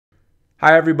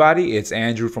Hi everybody, it's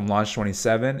Andrew from Launch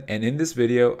 27, and in this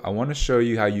video I want to show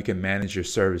you how you can manage your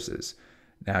services.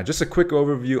 Now just a quick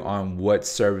overview on what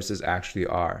services actually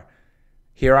are.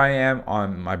 Here I am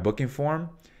on my booking form,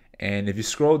 and if you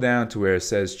scroll down to where it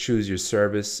says choose your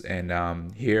service,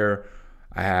 and here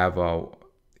I have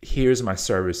here's my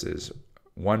services: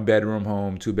 1-bedroom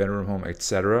home, 2-bedroom home,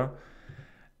 etc.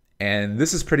 And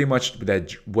this is pretty much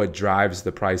what drives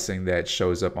the pricing that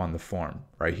shows up on the form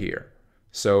right here.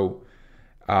 So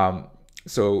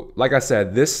like I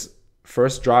said, this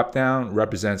first drop down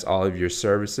represents all of your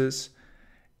services,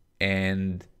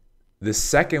 and the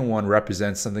second one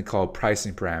represents something called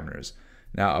pricing parameters.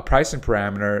 Now, a pricing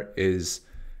parameter is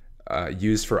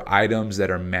used for items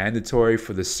that are mandatory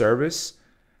for the service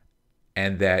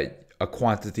and that a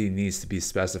quantity needs to be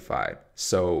specified.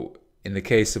 So in the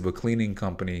case of a cleaning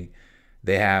company,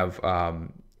 they have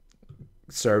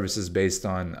services based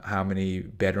on how many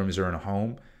bedrooms are in a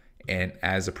home. And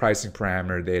as a pricing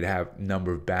parameter, they'd have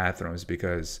number of bathrooms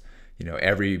because, you know,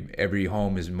 every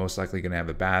home is most likely going to have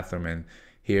a bathroom. And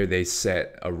here they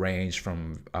set a range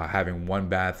from having 1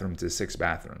 bathroom to 6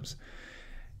 bathrooms.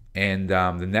 And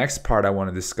the next part I want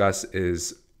to discuss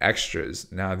is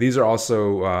extras. Now, these are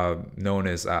also known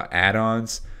as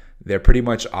add-ons. They're pretty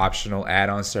much optional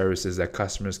add-on services that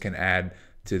customers can add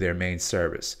to their main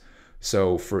service.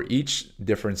 So for each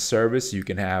different service, you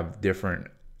can have different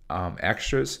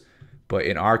extras. But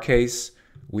in our case,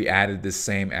 we added the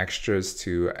same extras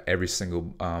to every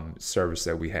single service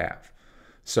that we have.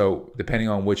 So depending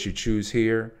on what you choose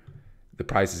here, the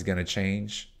price is going to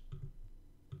change.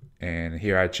 And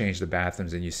here I changed the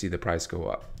bathrooms, and you see the price go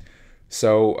up.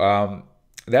 So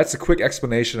that's a quick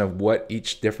explanation of what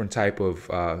each different type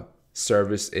of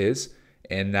service is.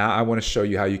 And now I want to show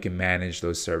you how you can manage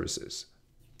those services.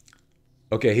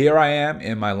 Okay, here I am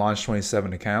in my Launch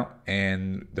 27 account,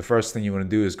 and the first thing you want to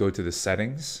do is go to the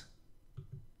settings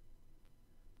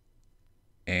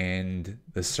and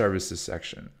the services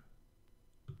section.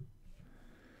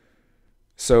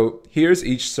 So here's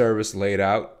each service laid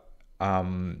out.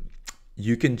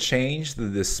 You can change the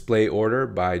display order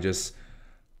by just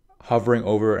hovering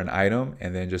over an item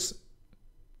and then just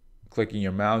clicking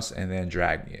your mouse and then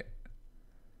dragging it.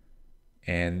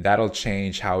 And that'll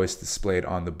change how it's displayed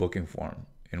on the booking form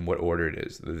and what order it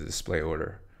is, the display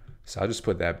order. So I'll just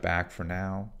put that back for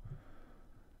now.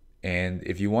 And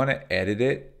if you want to edit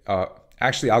it,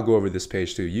 actually I'll go over this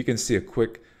page too. You can see a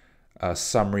quick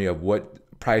summary of what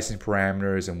pricing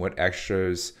parameters and what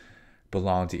extras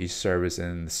belong to each service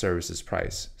and the service's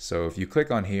price. So if you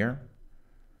click on here,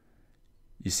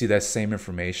 you see that same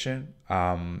information.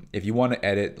 If you want to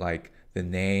edit like the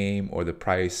name or the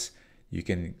price, you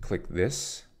can click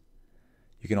this.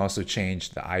 You can also change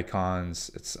the icons.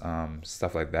 It's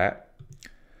stuff like that.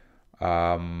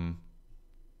 Now,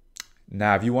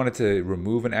 if you wanted to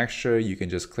remove an extra, you can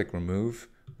just click remove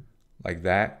like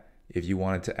that. If you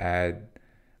wanted to add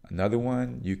another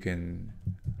one, you can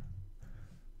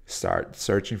start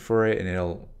searching for it, and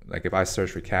it'll, like if I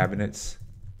search for cabinets,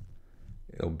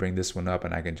 it'll bring this one up,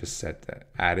 and I can just set that,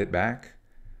 add it back.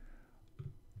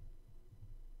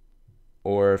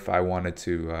 Or if I wanted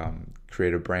to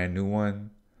create a brand new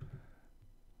one,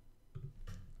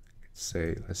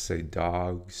 let's say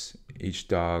dogs. Each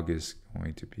dog is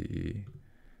going to be,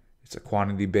 it's a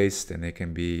quantity based, and it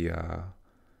can be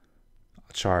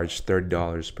charged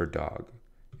 $30 per dog.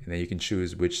 And then you can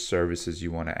choose which services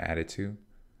you want to add it to.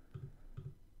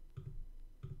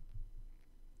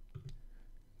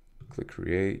 Click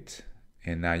create,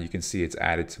 and now you can see it's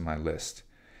added to my list.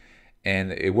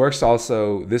 And it works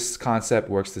also, this concept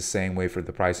works the same way for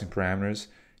the pricing parameters.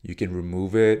 You can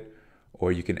remove it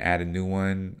or you can add a new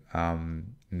one.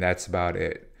 And that's about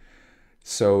it.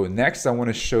 So next I want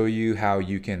to show you how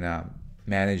you can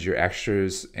manage your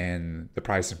extras and the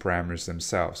pricing parameters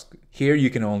themselves. Here you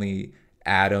can only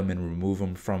add them and remove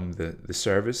them from the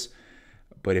service.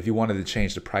 But if you wanted to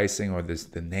change the pricing or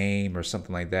the name or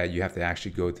something like that, you have to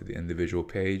actually go to the individual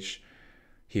page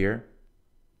here.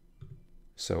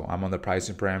 So I'm on the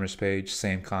pricing parameters page,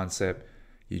 same concept.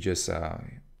 You just,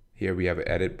 here we have an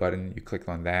edit button. You click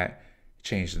on that,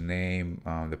 change the name,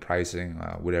 the pricing,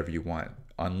 whatever you want.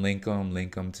 Unlink them,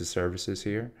 link them to services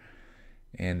here.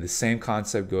 And the same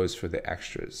concept goes for the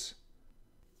extras.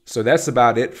 So that's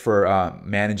about it for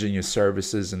managing your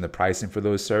services and the pricing for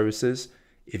those services.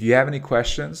 If you have any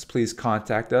questions, please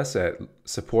contact us at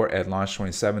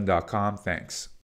support@launch27.com. Thanks.